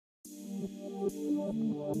Hey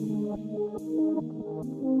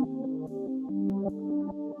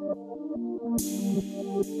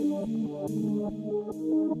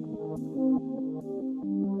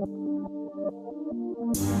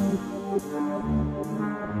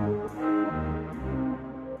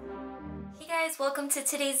guys, welcome to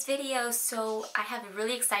today's video. So I have a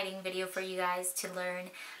really exciting video for you guys to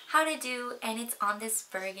learn how to do, and it's on this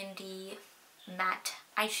burgundy matte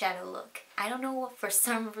eyeshadow look. I don't know, for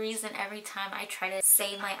some reason every time I try to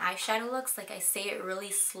say my eyeshadow looks, like I say it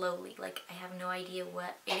really slowly, like I have no idea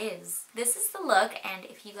what it is. This is the look, and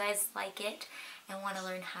if you guys like it and want to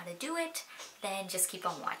learn how to do it, then just keep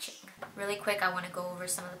on watching. Really quick, I want to go over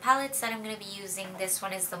some of the palettes that I'm going to be using. This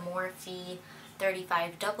one is the Morphe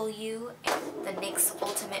 35W, the NYX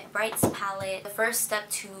Ultimate Brights palette. The first step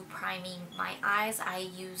to priming my eyes, I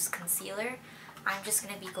use concealer. I'm just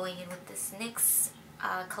going to be going in with this NYX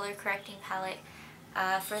color correcting palette.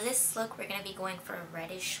 For this look, we're going to be going for a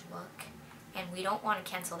reddish look, and we don't want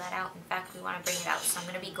to cancel that out. In fact, we want to bring it out. So I'm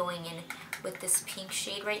going to be going in with this pink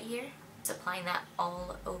shade right here. Just applying that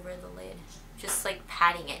all over the lid. Just like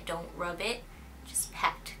patting it. Don't rub it. Just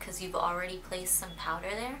pat, because you've already placed some powder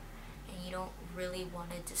there, and you don't really want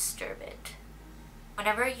to disturb it.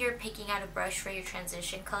 Whenever you're picking out a brush for your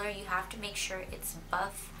transition color, you have to make sure it's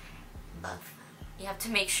buff. You have to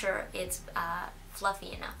make sure it's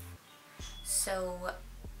fluffy enough. So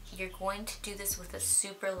you're going to do this with a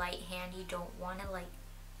super light hand. You don't want to like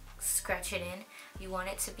scratch it in. You want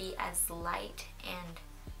it to be as light and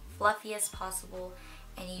fluffy as possible,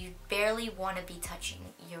 and you barely want to be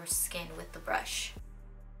touching your skin with the brush.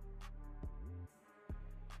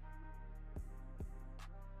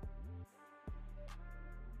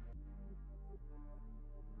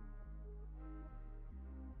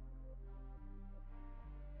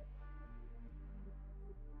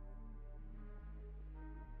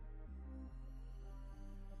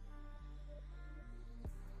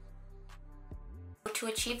 To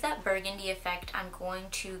achieve that burgundy effect, I'm going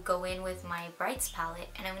to go in with my Brights palette,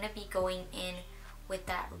 and I'm going to be going in with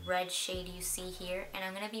that red shade you see here, and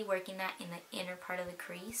I'm going to be working that in the inner part of the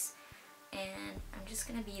crease. And I'm just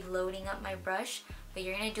going to be loading up my brush, but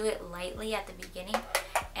you're going to do it lightly at the beginning,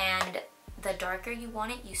 and the darker you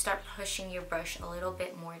want it, you start pushing your brush a little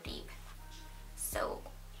bit more deep. So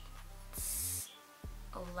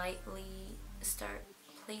lightly start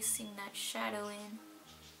placing that shadow in.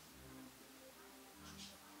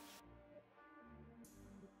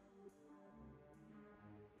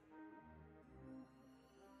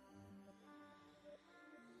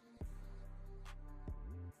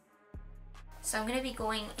 So I'm going to be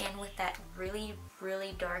going in with that really,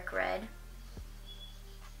 really dark red.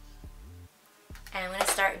 And I'm going to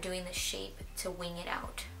start doing the shape to wing it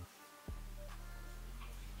out.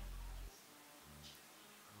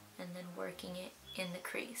 And then working it in the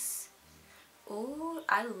crease. Ooh,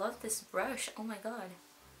 I love this brush. Oh my god.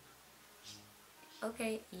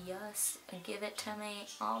 Okay, yes. Give it to me.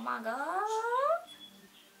 Oh my god.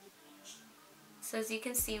 So as you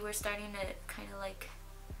can see, we're starting to kind of like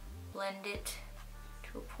blend it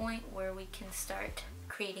to a point where we can start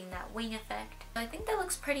creating that wing effect. I think that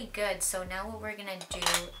looks pretty good. So now what we're gonna do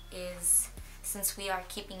is, since we are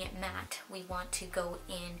keeping it matte, we want to go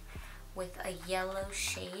in with a yellow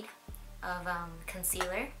shade of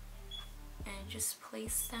concealer, and just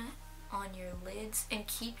place that on your lids and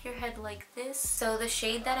keep your head like this. So the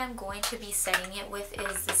shade that I'm going to be setting it with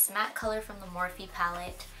is this matte color from the Morphe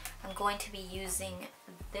palette. I'm going to be using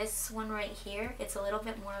this one right here. It's a little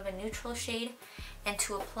bit more of a neutral shade, and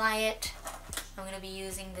to apply it, I'm going to be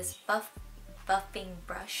using this buffing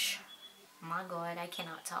brush. My god, I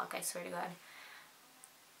cannot talk, I swear to god.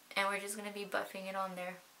 And we're just going to be buffing it on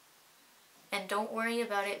there. And don't worry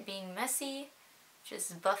about it being messy,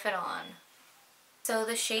 just buff it on. So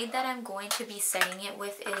the shade that I'm going to be setting it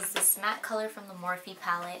with is this matte color from the Morphe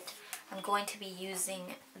palette. I'm going to be using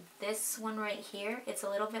this one right here. It's a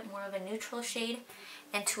little bit more of a neutral shade,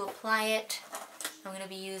 and to apply it, I'm going to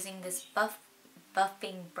be using this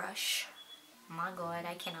buffing brush. My god,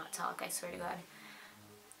 I cannot talk, I swear to god.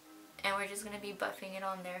 And we're just going to be buffing it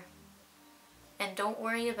on there. And don't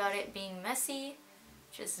worry about it being messy,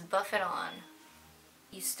 just buff it on.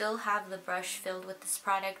 You still have the brush filled with this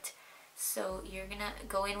product, so you're going to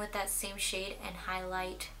go in with that same shade and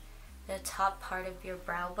highlight the top part of your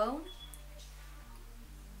brow bone.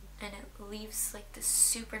 And it leaves like this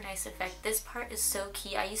super nice effect. This part is so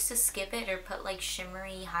key. I used to skip it or put like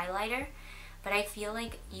shimmery highlighter, but I feel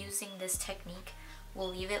like using this technique will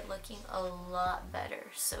leave it looking a lot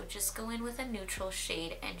better. So just go in with a neutral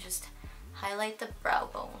shade and just highlight the brow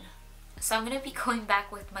bone. So I'm going to be going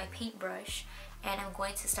back with my paintbrush, and I'm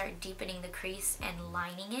going to start deepening the crease and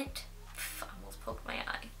lining it. I almost poked my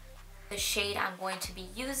eye. The shade I'm going to be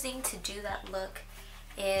using to do that look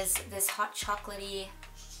is this hot chocolatey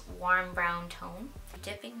warm brown tone.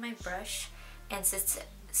 Dipping my brush, and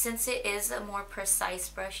since it is a more precise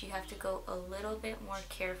brush, you have to go a little bit more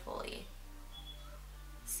carefully.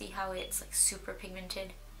 See how it's like super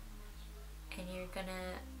pigmented? And you're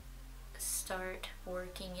gonna start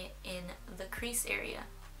working it in the crease area.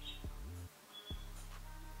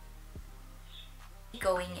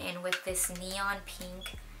 Going in with this neon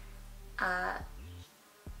pink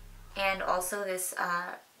and also this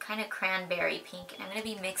kind of cranberry pink. I'm going to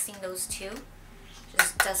be mixing those two,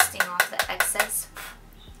 just dusting off the excess,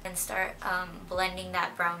 and start blending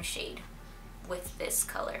that brown shade with this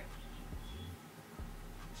color.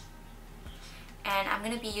 And I'm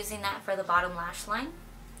going to be using that for the bottom lash line.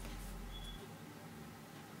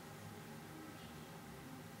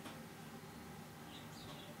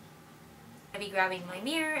 I'm going to be grabbing my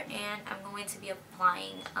mirror and I'm going to be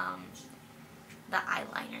applying the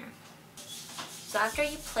eyeliner. So after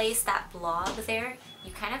you place that blob there,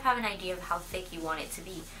 you kind of have an idea of how thick you want it to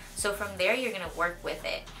be. So from there, you're going to work with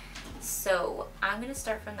it. So I'm going to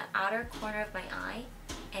start from the outer corner of my eye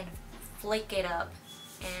and flick it up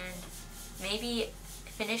and maybe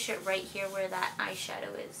finish it right here where that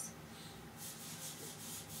eyeshadow is.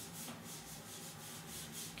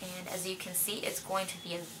 And as you can see, it's going to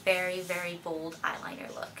be a very, very bold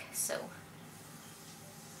eyeliner look. So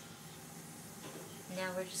now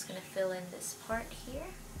we're just going to fill in this part here.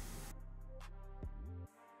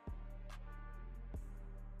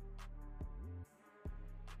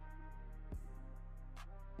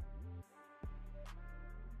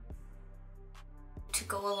 To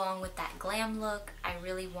go along with that glam look, I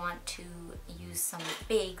really want to use some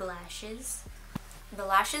big lashes. The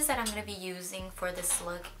lashes that I'm going to be using for this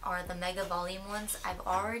look are the Mega Volume ones. I've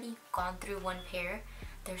already gone through one pair.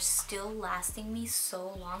 They're still lasting me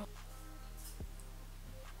so long.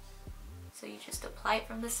 So you just apply it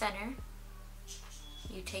from the center.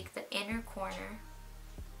 You take the inner corner,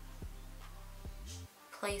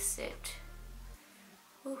 place it,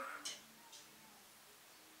 and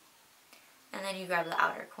then you grab the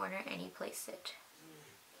outer corner and you place it.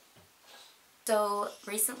 So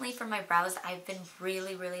recently for my brows, I've been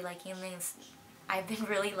really liking this. I've been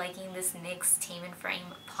really liking this NYX Tame and Frame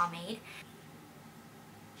pomade.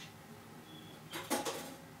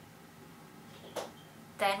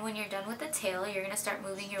 Then when you're done with the tail, you're going to start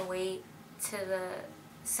moving your way to the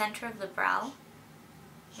center of the brow.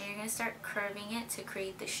 And you're going to start curving it to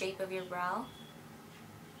create the shape of your brow.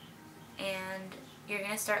 And you're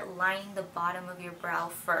going to start lining the bottom of your brow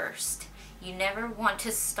first. You never want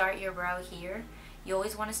to start your brow here. You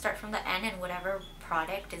always want to start from the end, and whatever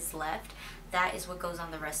product is left, that is what goes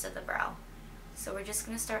on the rest of the brow. So we're just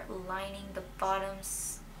going to start lining the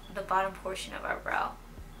bottom portion of our brow.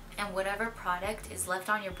 And whatever product is left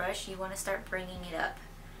on your brush, you want to start bringing it up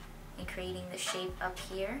and creating the shape up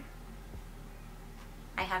here.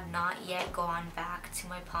 I have not yet gone back to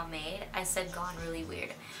my pomade. I said gone really weird.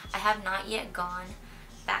 I have not yet gone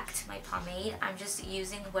back to my pomade. I'm just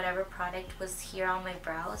using whatever product was here on my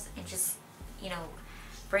brows and just, you know,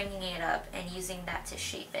 bringing it up and using that to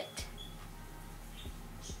shape it.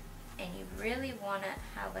 And you really want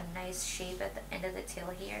to have a nice shape at the end of the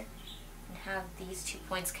tail here and have these 2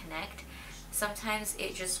 points connect. Sometimes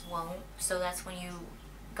it just won't, so that's when you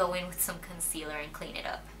go in with some concealer and clean it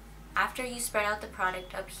up. After you spread out the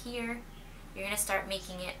product up here, you're going to start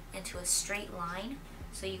making it into a straight line.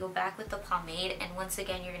 So you go back with the pomade, and once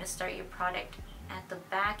again you're going to start your product at the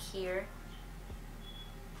back here,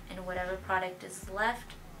 and whatever product is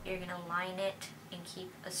left, you're going to line it and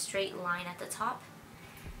keep a straight line at the top.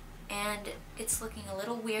 And it's looking a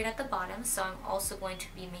little weird at the bottom, so I'm also going to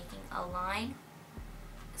be making a line,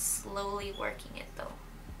 slowly working it though.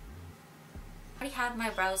 I already have my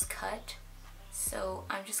brows cut, so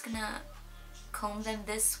I'm just going to comb them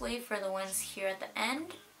this way for the ones here at the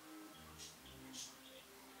end.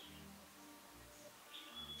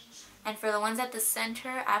 And for the ones at the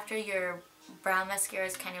center, after your brow mascara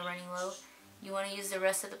is kind of running low, you want to use the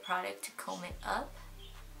rest of the product to comb it up.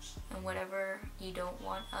 And whatever you don't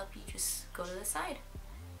want up, you just go to the side.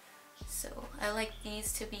 So I like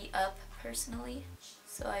these to be up personally,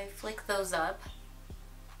 so I flick those up.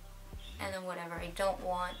 And then whatever I don't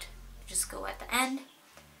want, just go at the end.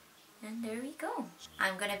 And there we go.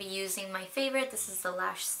 I'm going to be using my favorite. This is the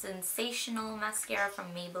Lash Sensational mascara from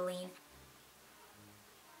Maybelline.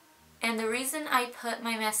 And the reason I put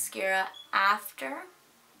my mascara after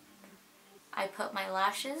I put my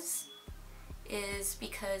lashes is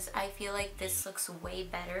because I feel like this looks way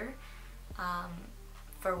better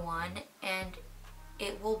for one, and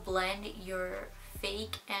it will blend your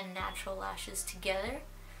fake and natural lashes together.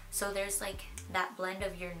 So there's like that blend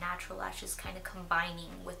of your natural lashes kind of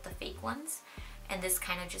combining with the fake ones, and this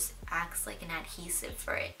kind of just acts like an adhesive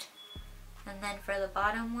for it. And then for the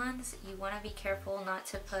bottom ones, you want to be careful not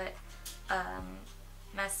to put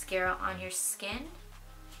mascara on your skin.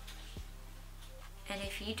 And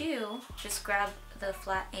if you do, just grab the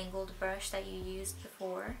flat angled brush that you used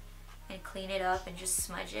before and clean it up and just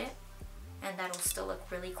smudge it, and that'll still look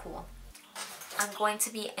really cool. I'm going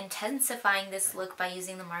to be intensifying this look by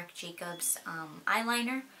using the Marc Jacobs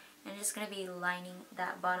eyeliner. I'm just going to be lining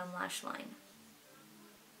that bottom lash line.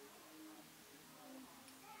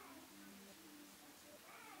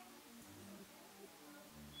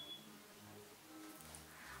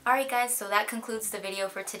 Alright guys, so that concludes the video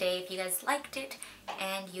for today. If you guys liked it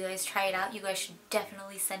and you guys try it out, you guys should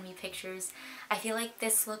definitely send me pictures. I feel like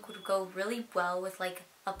this look would go really well with like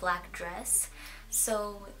a black dress.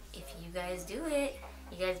 So if you guys do it,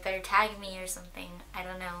 you guys better tag me or something. I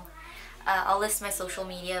don't know. I'll list my social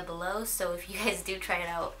media below, so if you guys do try it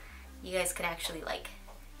out, you guys could actually like,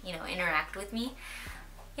 you know, interact with me.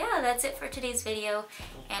 Yeah, that's it for today's video.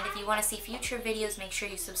 And if you want to see future videos, make sure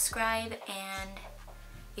you subscribe, and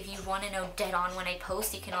if you want to know dead on when I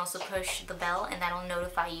post, you can also push the bell and that'll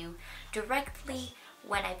notify you directly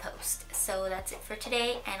when I post. So that's it for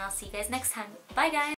today, and I'll see you guys next time. Bye guys!